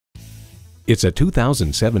It's a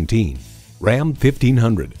 2017 Ram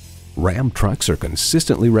 1500. Ram trucks are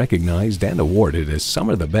consistently recognized and awarded as some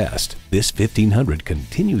of the best. This 1500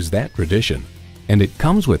 continues that tradition, and it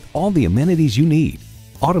comes with all the amenities you need: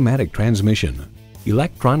 automatic transmission,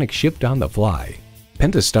 electronic shift on the fly,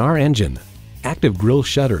 Pentastar engine, active grille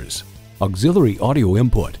shutters, auxiliary audio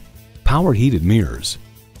input, power heated mirrors,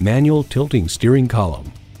 manual tilting steering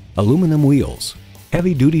column, aluminum wheels,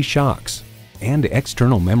 heavy-duty shocks, and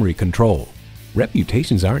external memory control.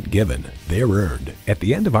 Reputations aren't given, they're earned. At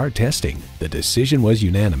the end of our testing, the decision was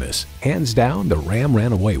unanimous. Hands down, the Ram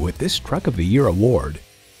ran away with this Truck of the Year award.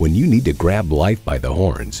 When you need to grab life by the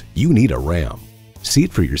horns, you need a Ram. See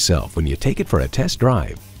it for yourself when you take it for a test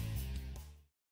drive.